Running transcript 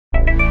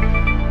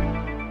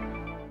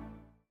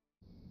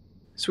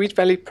Sweet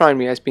Valley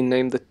Primary has been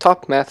named the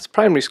top maths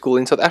primary school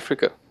in South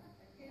Africa.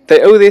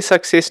 They owe their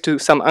success to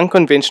some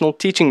unconventional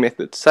teaching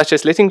methods, such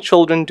as letting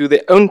children do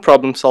their own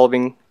problem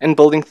solving and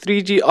building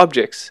 3D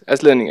objects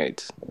as learning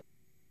aids.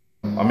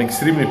 I'm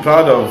extremely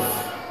proud of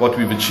what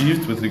we've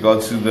achieved with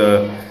regards to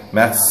the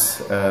Maths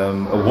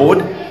Award,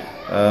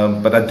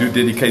 but I do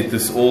dedicate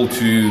this all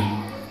to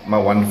my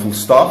wonderful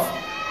staff.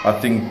 I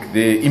think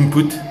their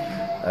input,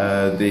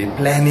 their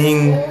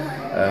planning,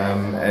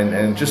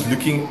 and just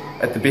looking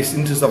at the best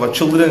interest of our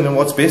children and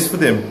what's best for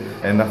them.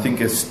 And I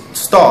think as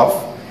staff,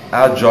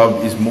 our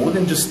job is more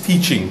than just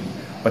teaching,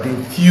 but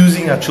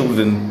infusing our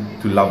children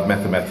to love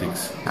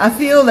mathematics. I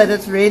feel that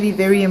it's really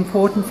very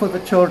important for the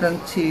children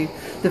to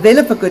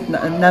develop a good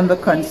number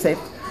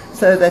concept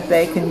so that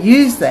they can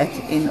use that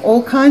in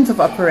all kinds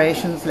of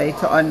operations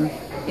later on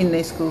in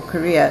their school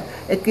career.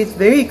 It gets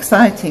very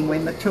exciting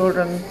when the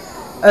children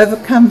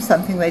overcome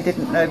something they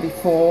didn't know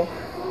before,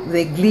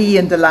 their glee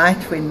and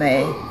delight when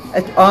they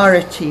are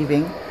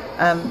achieving.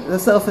 The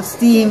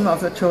self-esteem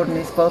of the children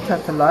is built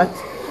up a lot,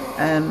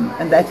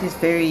 and that is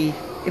very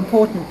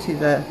important to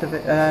the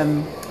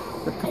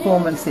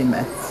performance in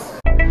maths.